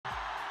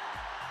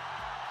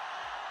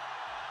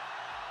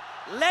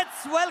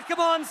Let's welcome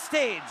on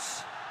stage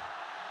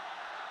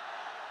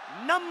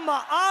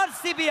Namma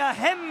RCB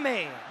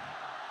Hemme,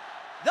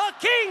 the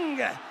King,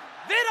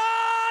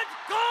 Virat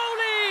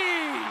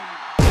Kohli!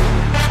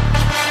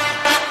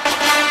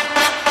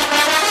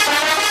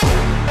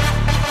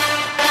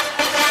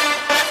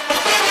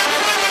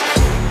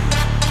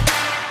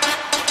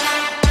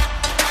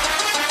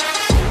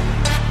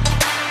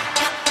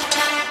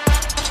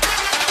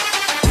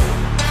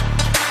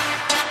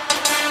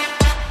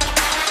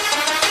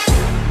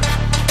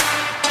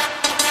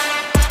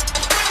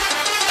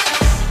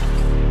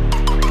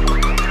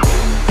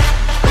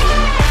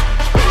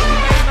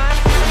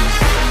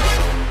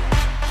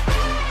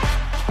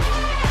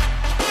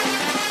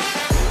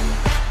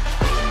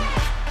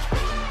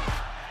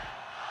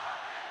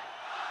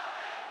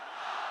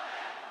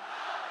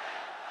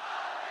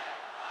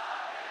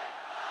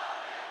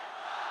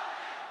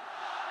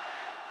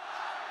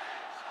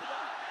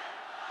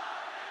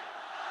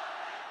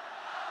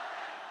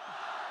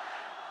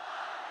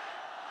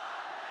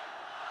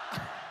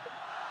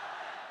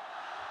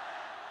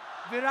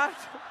 Virat,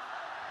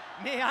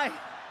 may I?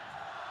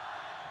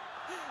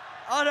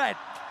 All right.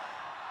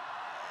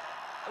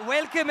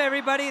 Welcome,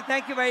 everybody.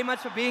 Thank you very much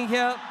for being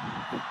here.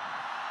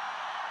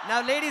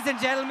 Now, ladies and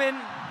gentlemen,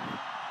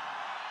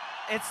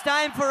 it's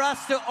time for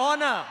us to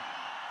honor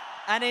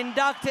and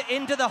induct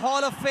into the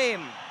Hall of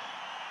Fame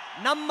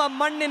Namma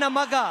Mannina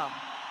Maga,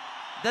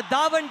 the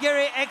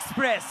Davangere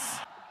Express.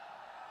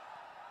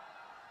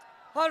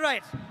 All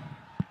right.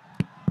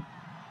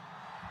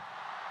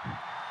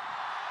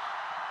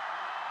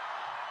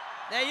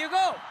 There you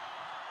go.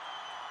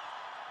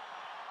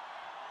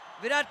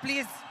 Virat,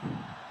 please.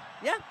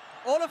 Yeah,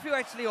 all of you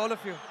actually, all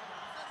of you.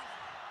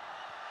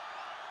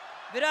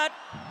 Virat.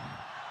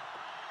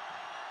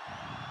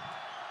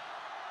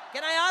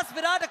 Can I ask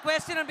Virat a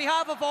question on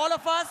behalf of all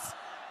of us?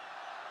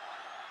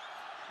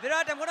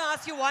 Virat, I'm going to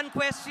ask you one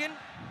question.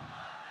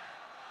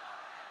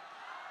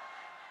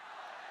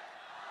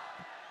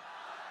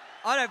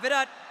 All right,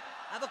 Virat,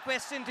 I have a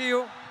question to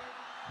you,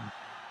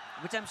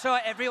 which I'm sure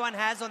everyone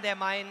has on their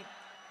mind.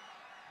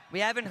 We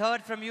haven't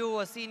heard from you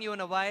or seen you in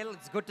a while.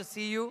 It's good to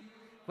see you.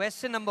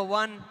 Question number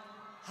one,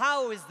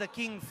 how is the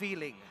King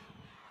feeling?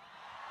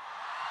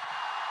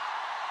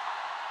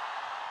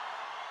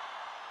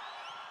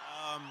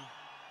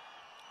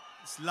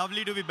 It's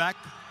lovely to be back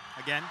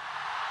again.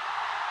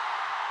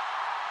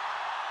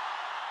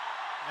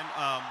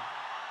 And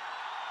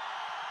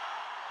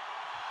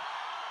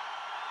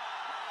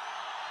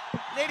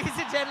ladies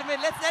and gentlemen,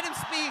 let's let him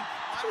speak.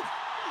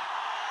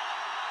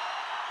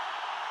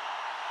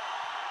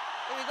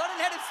 We got to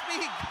let him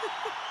speak.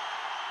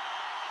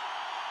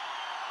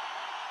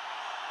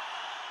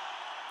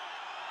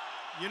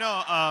 you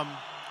know,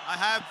 I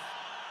have...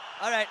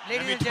 All right,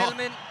 ladies and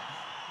gentlemen.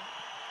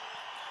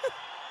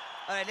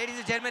 All right, ladies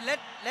and gentlemen,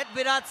 let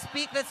Virat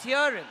speak. Let's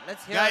hear him.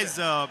 Let's hear him.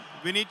 Guys,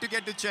 we need to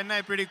get to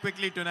Chennai pretty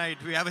quickly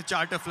tonight. We have a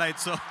charter flight,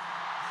 so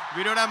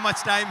we don't have much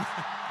time.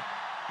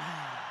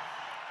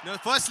 No,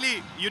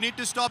 firstly, you need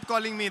to stop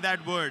calling me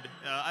that word.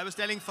 I was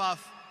telling Faf,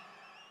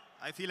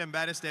 I feel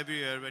embarrassed every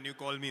year when you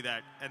call me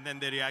that, and then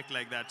they react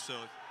like that. So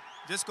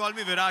just call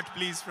me Virat,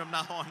 please, from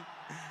now on.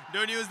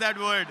 Don't use that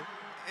word.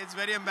 It's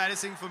very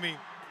embarrassing for me.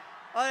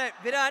 All right,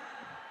 Virat.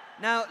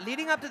 Now,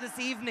 leading up to this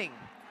evening,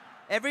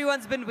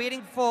 everyone's been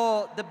waiting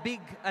for the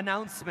big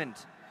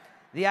announcement.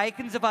 The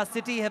icons of our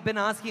city have been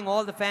asking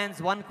all the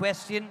fans one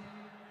question,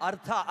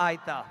 Artha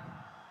Aita.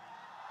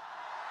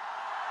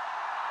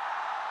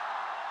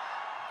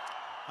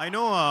 I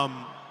know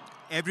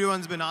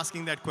everyone's been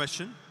asking that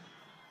question.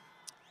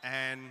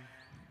 And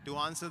to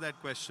answer that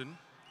question,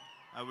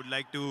 I would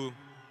like to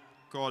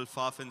call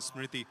Faf and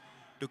Smriti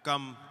to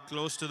come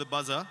close to the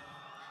buzzer.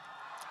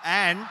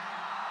 And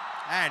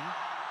I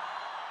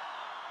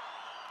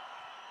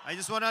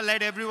just want to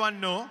let everyone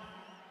know,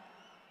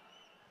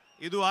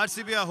 Idu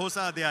RCB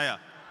hosa adhyaya.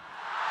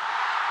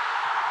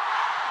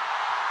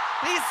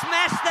 Please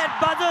smash that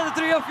buzzer, the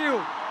three of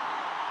you.